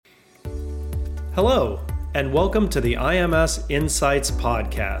Hello, and welcome to the IMS Insights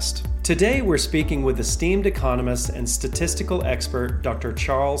podcast. Today we're speaking with esteemed economist and statistical expert Dr.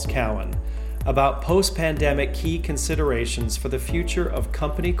 Charles Cowan about post-pandemic key considerations for the future of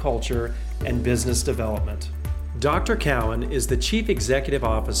company culture and business development. Dr. Cowan is the Chief Executive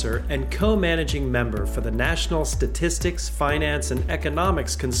Officer and co-managing member for the National Statistics, Finance, and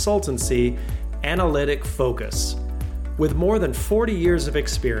Economics consultancy Analytic Focus. With more than 40 years of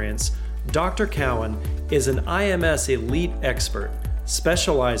experience, Dr. Cowan is an IMS elite expert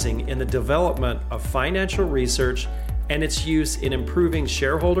specializing in the development of financial research and its use in improving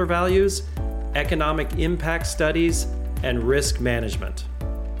shareholder values, economic impact studies, and risk management.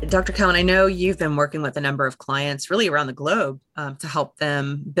 Dr. Cowan, I know you've been working with a number of clients really around the globe to help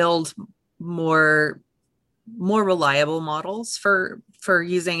them build more reliable models for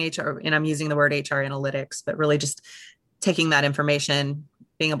using HR, and I'm using the word HR analytics, but really just taking that information,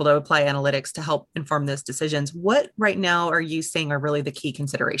 being able to apply analytics to help inform those decisions. What right now are you seeing are really the key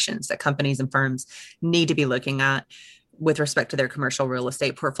considerations that companies and firms need to be looking at with respect to their commercial real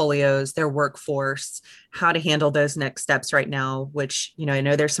estate portfolios, their workforce, how to handle those next steps right now, which, I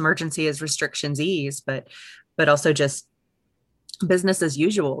know there's some urgency as restrictions ease, but also just business as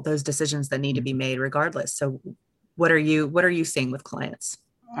usual, those decisions that need to be made regardless. So what are you seeing with clients?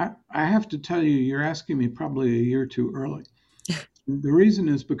 I have to tell you, you're asking me probably a year too early. The reason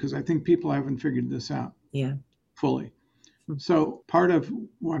is because I think people haven't figured this out fully. So part of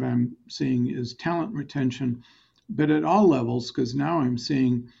what I'm seeing is talent retention, but at all levels, because now I'm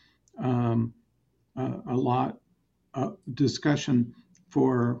seeing a lot of discussion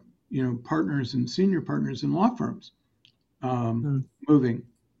for partners and senior partners in law firms moving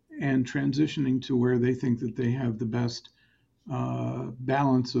and transitioning to where they think that they have the best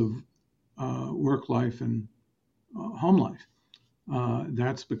balance of work life and home life.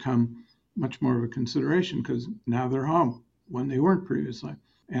 That's become much more of a consideration because now they're home when they weren't previously.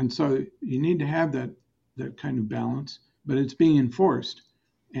 And so you need to have that kind of balance, but it's being enforced.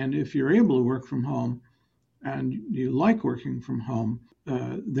 And if you're able to work from home and you like working from home,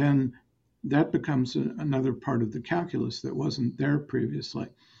 then that becomes another part of the calculus that wasn't there previously.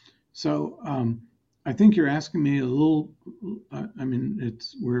 So I think you're asking me a little,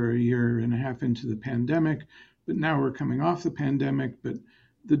 we're a year and a half into the pandemic, but now we're coming off the pandemic, but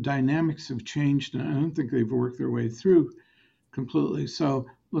the dynamics have changed, and I don't think they've worked their way through completely. So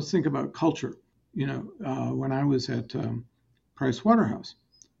let's think about culture. When I was at Price Waterhouse,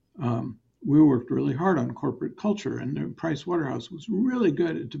 we worked really hard on corporate culture, and Price Waterhouse was really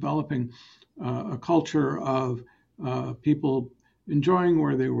good at developing a culture of people enjoying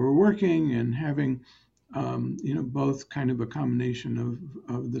where they were working and having, both kind of a combination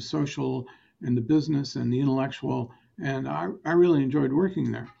of the social and the business and the intellectual. And I really enjoyed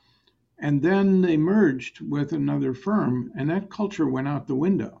working there. And then they merged with another firm, and that culture went out the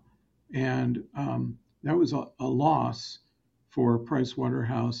window. And that was a loss for Price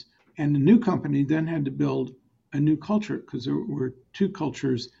Waterhouse. And the new company then had to build a new culture because there were two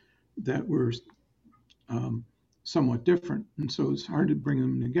cultures that were somewhat different. And so it's hard to bring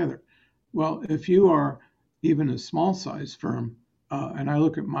them together. Well, if you are even a small size firm, and I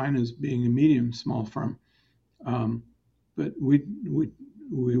look at mine as being a medium small firm, but we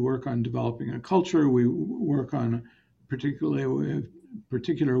work on developing a culture. We work on a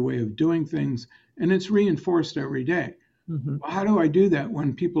particular way of doing things, and it's reinforced every day. Mm-hmm. Well, how do I do that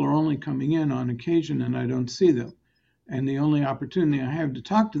when people are only coming in on occasion and I don't see them? And the only opportunity I have to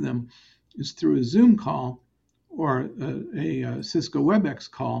talk to them is through a Zoom call or a Cisco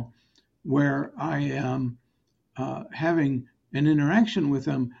WebEx call, where I am having an interaction with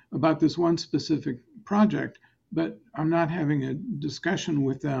them about this one specific project, but I'm not having a discussion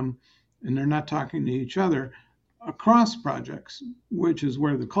with them and they're not talking to each other across projects, which is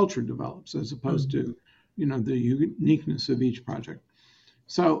where the culture develops as opposed to, the uniqueness of each project.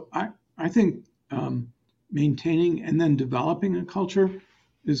 So I think maintaining and then developing a culture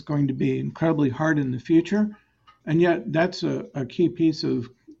is going to be incredibly hard in the future. And yet that's a key piece of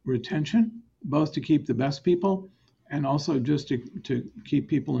retention, both to keep the best people and also just to keep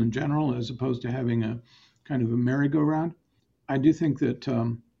people in general, as opposed to having a kind of a merry-go-round. I do think that,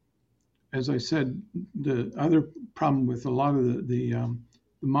 as I said, the other problem with a lot of the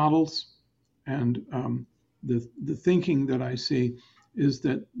models and the thinking that I see is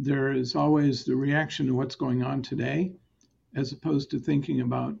that there is always the reaction to what's going on today, as opposed to thinking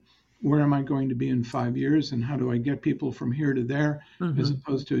about where am I going to be in 5 years and how do I get people from here to there, as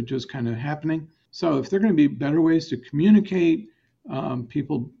opposed to it just kind of happening. So if there are going to be better ways to communicate,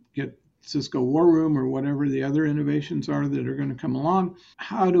 people get Cisco War Room or whatever the other innovations are that are going to come along,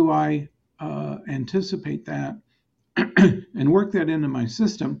 how do I anticipate that and work that into my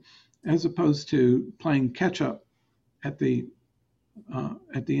system, as opposed to playing catch up at the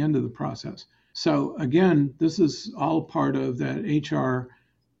end of the process. So again, this is all part of that HR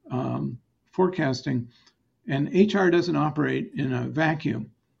forecasting, and HR doesn't operate in a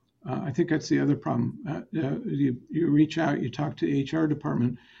vacuum. I think that's the other problem. You reach out, you talk to the HR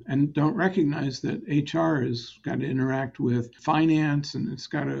department, and don't recognize that HR has got to interact with finance, and it's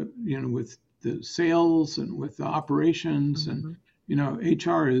got to, with the sales and with the operations, and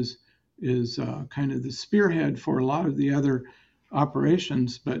HR is kind of the spearhead for a lot of the other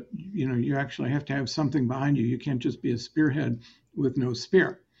operations. But you actually have to have something behind you. You can't just be a spearhead with no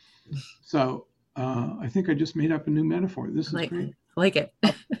spear. So I think I just made up a new metaphor. This is great. I like it.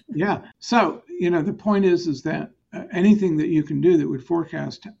 Yeah. So, the point is that anything that you can do that would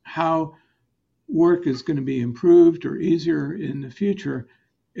forecast how work is going to be improved or easier in the future,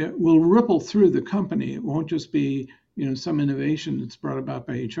 it will ripple through the company. It won't just be, some innovation that's brought about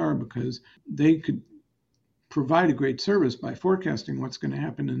by HR, because they could provide a great service by forecasting what's going to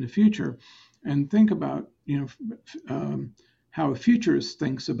happen in the future, and think about, how a futurist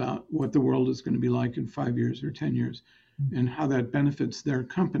thinks about what the world is going to be like in 5 years or 10 years. And how that benefits their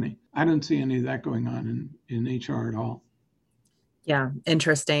company. I don't see any of that going on in HR at all. Yeah,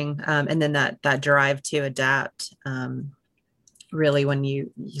 interesting. And then that drive to adapt, really, when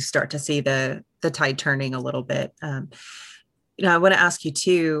you start to see the tide turning a little bit. I want to ask you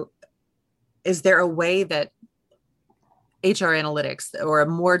too, is there a way that HR analytics, or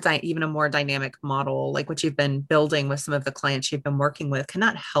even a more dynamic model like what you've been building with some of the clients you've been working with, can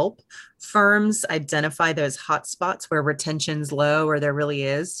that help firms identify those hot spots where retention's low, or there really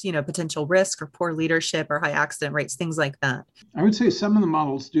is, potential risk or poor leadership or high accident rates, things like that? I would say some of the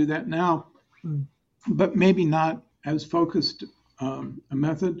models do that now, but maybe not as focused a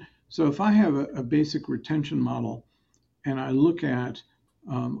method. So if I have a basic retention model and I look at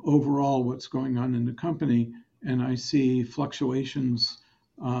overall what's going on in the company, and I see fluctuations,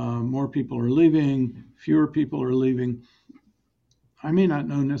 more people are leaving, fewer people are leaving, I may not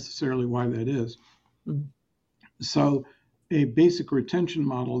know necessarily why that is. Mm-hmm. So a basic retention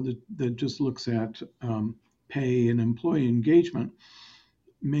model that just looks at pay and employee engagement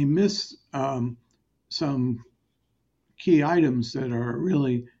may miss some key items that are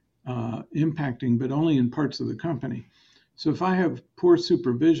really impacting, but only in parts of the company. So if I have poor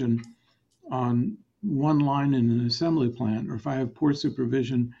supervision on one line in an assembly plant, or if I have poor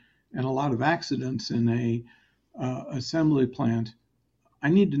supervision and a lot of accidents in a assembly plant, I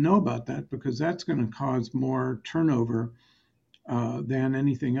need to know about that, because that's going to cause more turnover than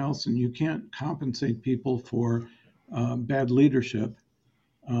anything else. And you can't compensate people for bad leadership.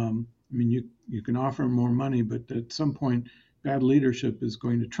 You can offer more money, but at some point, bad leadership is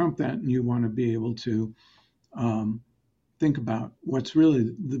going to trump that, and you want to be able to think about what's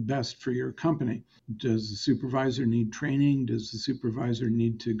really the best for your company. Does the supervisor need training? Does the supervisor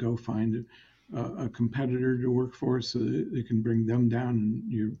need to go find a competitor to work for so that it can bring them down and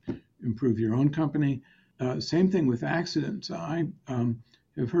you improve your own company? Same thing with accidents. I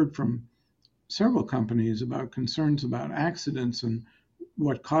have heard from several companies about concerns about accidents and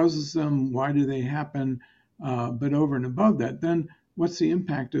what causes them, why do they happen, but over and above that, then what's the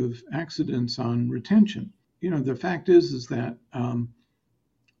impact of accidents on retention? The fact is that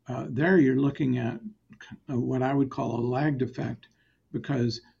there you're looking at what I would call a lagged effect,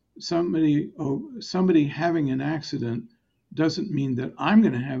 because somebody having an accident doesn't mean that I'm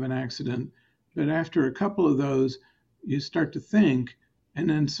going to have an accident. But after a couple of those, you start to think, and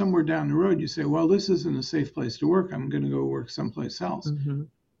then somewhere down the road you say, well, this isn't a safe place to work. I'm going to go work someplace else. Mm-hmm.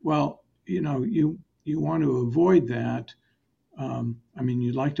 Well, you want to avoid that.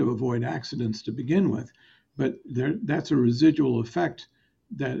 You'd like to avoid accidents to begin with, but that's a residual effect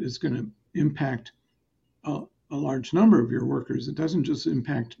that is going to impact a large number of your workers. It doesn't just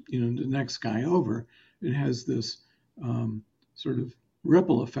impact the next guy over. It has this sort of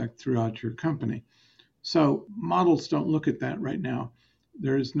ripple effect throughout your company. So models don't look at that right now.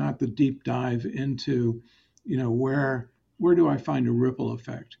 There is not the deep dive into where do I find a ripple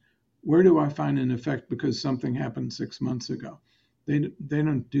effect? Where do I find an effect because something happened 6 months ago? They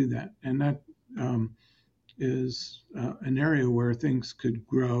don't do that, and that is an area where things could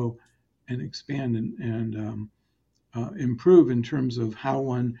grow and expand and improve in terms of how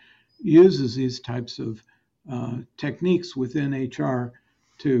one uses these types of techniques within HR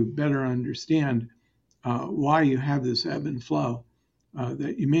to better understand why you have this ebb and flow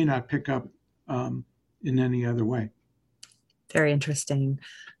that you may not pick up in any other way. Very interesting.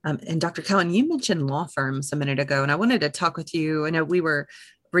 And Dr. Cowan, you mentioned law firms a minute ago, and I wanted to talk with you. I know we were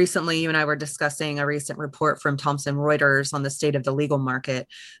recently, you and I were discussing a recent report from Thomson Reuters on the state of the legal market.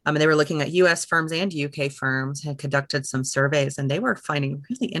 And they were looking at US firms and UK firms, had conducted some surveys, and they were finding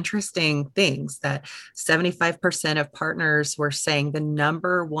really interesting things that 75% of partners were saying the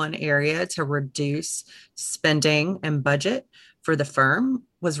number one area to reduce spending and budget for the firm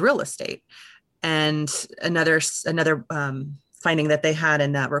was real estate. And another finding that they had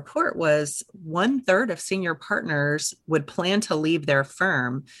in that report was 1/3 of senior partners would plan to leave their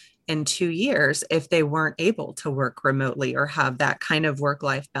firm in 2 years if they weren't able to work remotely or have that kind of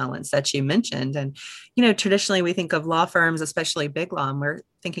work-life balance that you mentioned. And, traditionally we think of law firms, especially big law, and we're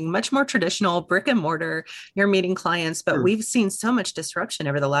thinking much more traditional brick and mortar, you're meeting clients, but we've seen so much disruption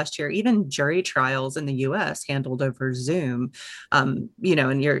over the last year, even jury trials in the US handled over Zoom, and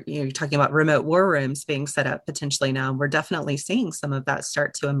you're talking about remote war rooms being set up potentially now. We're definitely seeing some of that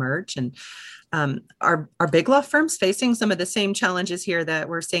start to emerge. And are big law firms facing some of the same challenges here that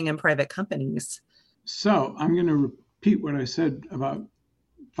we're seeing in private companies? So I'm going to repeat what I said about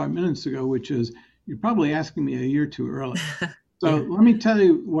 5 minutes ago, which is you're probably asking me a year too early. So let me tell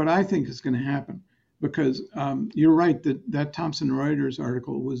you what I think is going to happen, because you're right that Thomson Reuters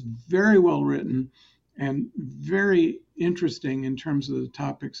article was very well written and very interesting in terms of the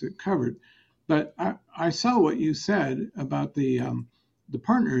topics it covered. But I saw what you said about the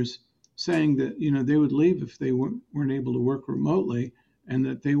partners saying that they would leave if they weren't able to work remotely, and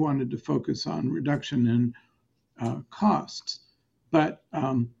that they wanted to focus on reduction in costs. But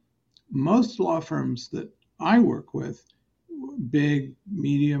most law firms that I work with, big,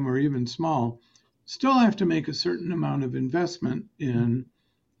 medium, or even small, still have to make a certain amount of investment in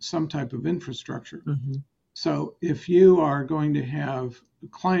some type of infrastructure. Mm-hmm. So if you are going to have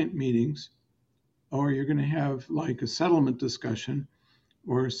client meetings, or you're going to have like a settlement discussion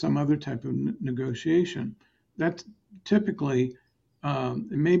or some other type of negotiation, that's typically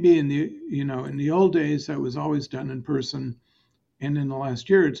maybe in the old days that was always done in person, and in the last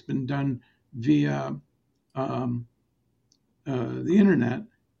year it's been done via the internet.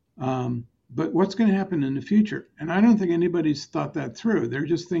 But what's going to happen in the future? And I don't think anybody's thought that through. They're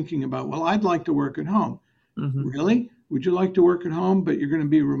just thinking about, well, I'd like to work at home. Mm-hmm. Really? Would you like to work at home, but you're going to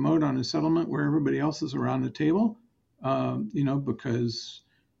be remote on a settlement where everybody else is around the table? Because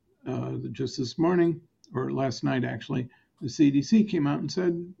just this morning, or last night actually, the CDC came out and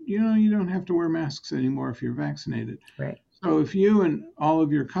said, you don't have to wear masks anymore if you're vaccinated. Right. So if you and all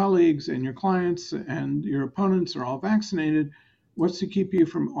of your colleagues and your clients and your opponents are all vaccinated, what's to keep you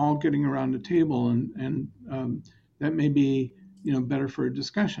from all getting around the table? And that may be, better for a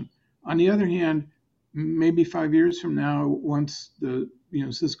discussion. On the other hand, maybe 5 years from now, once the,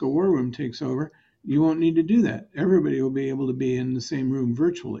 Cisco War Room takes over, you won't need to do that. Everybody will be able to be in the same room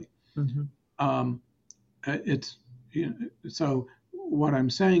virtually. Mm-hmm. So what I'm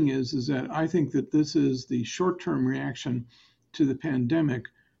saying is that I think that this is the short-term reaction to the pandemic,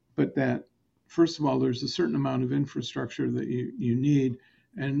 but that first of all, there's a certain amount of infrastructure that you need,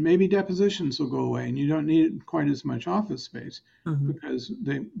 and maybe depositions will go away and you don't need quite as much office space. Mm-hmm. Because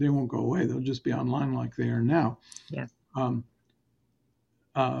they won't go away. They'll just be online like they are now. Yeah.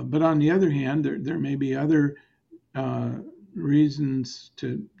 But on the other hand, there may be other reasons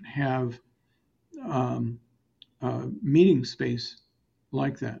to have meeting space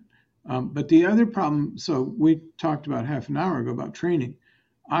like that. But the other problem, so we talked about half an hour ago about training.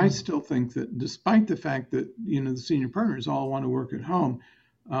 I still think that despite the fact that, the senior partners all want to work at home,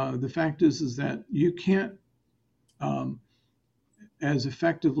 the fact is that you can't as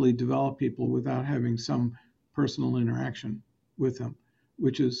effectively develop people without having some personal interaction with them,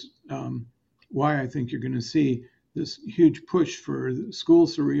 which is why I think you're going to see this huge push for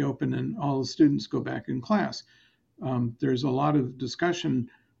schools to reopen and all the students go back in class. There's a lot of discussion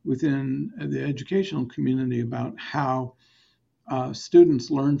within the educational community about how students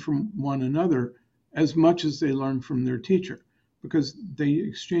learn from one another as much as they learn from their teacher, because they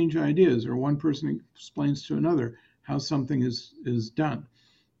exchange ideas, or one person explains to another how something is done.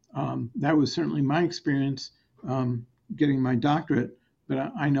 That was certainly my experience getting my doctorate,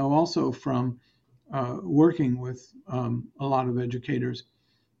 but I know also from working with a lot of educators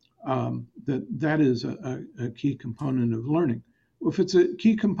that is a key component of learning. Well, if it's a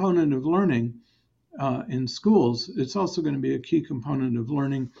key component of learning in schools, it's also going to be a key component of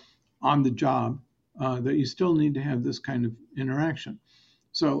learning on the job, that you still need to have this kind of interaction.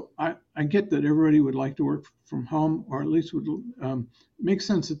 So I get that everybody would like to work from home, or at least would make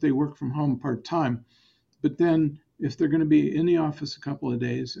sense that they work from home part-time. But then if they're going to be in the office a couple of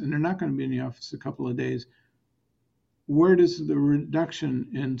days and they're not going to be in the office a couple of days, where does the reduction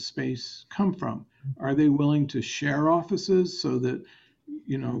in space come from? Are they willing to share offices so that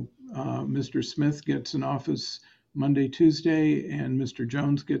Mr. Smith gets an office Monday, Tuesday, and Mr.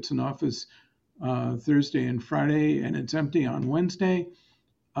 Jones gets an office Thursday and Friday, and it's empty on Wednesday,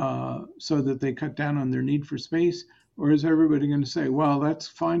 so that they cut down on their need for space? Or is everybody going to say, well, that's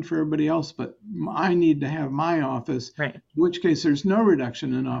fine for everybody else, but I need to have my office, right. In which case there's no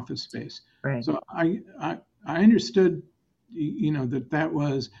reduction in office space. Right. So I understood, that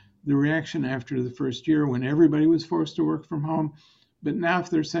was the reaction after the first year when everybody was forced to work from home. But now if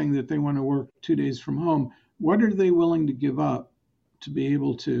they're saying that they want to work 2 days from home, what are they willing to give up to be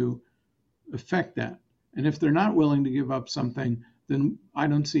able to affect that? And if they're not willing to give up something, then I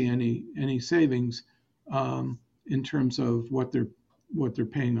don't see any savings in terms of what they're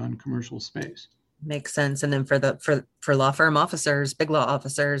paying on commercial space. Makes sense. And then for law firm officers, big law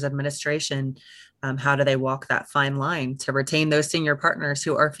officers, administration, how do they walk that fine line to retain those senior partners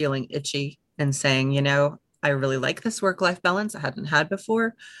who are feeling itchy and saying, I really like this work-life balance I hadn't had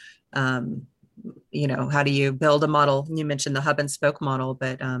before. How do you build a model? You mentioned the hub and spoke model,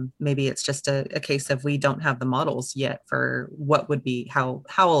 but maybe it's just a case of we don't have the models yet for what would be how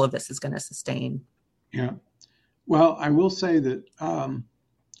all of this is going to sustain. Yeah. Well, I will say that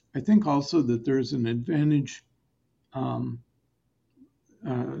I think also that there's an advantage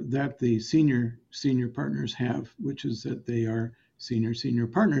that the senior partners have, which is that they are senior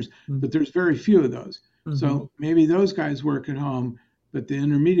partners, but there's very few of those. Mm-hmm. So maybe those guys work at home, but the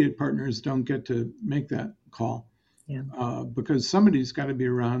intermediate partners don't get to make that call. Yeah. Because somebody's got to be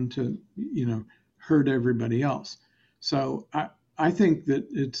around to, herd everybody else. So I think that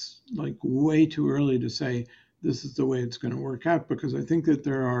it's like way too early to say this is the way it's going to work out, because I think that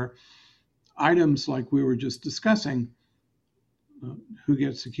there are items like we were just discussing, who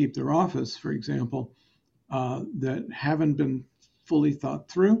gets to keep their office, for example, that haven't been fully thought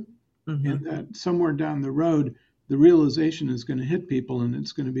through, and that somewhere down the road, the realization is going to hit people, and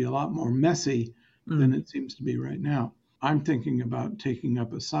it's going to be a lot more messy than it seems to be right now. I'm thinking about taking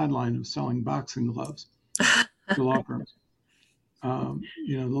up a sideline of selling boxing gloves to law firms.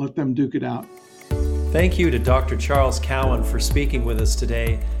 Let them duke it out. Thank you to Dr. Charles Cowan for speaking with us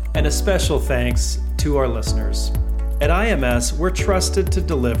today, and a special thanks to our listeners. At IMS, we're trusted to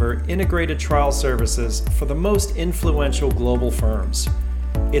deliver integrated trial services for the most influential global firms.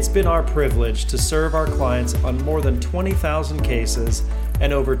 It's been our privilege to serve our clients on more than 20,000 cases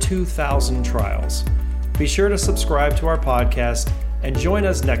and over 2,000 trials. Be sure to subscribe to our podcast and join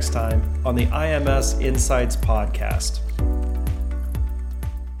us next time on the IMS Insights Podcast.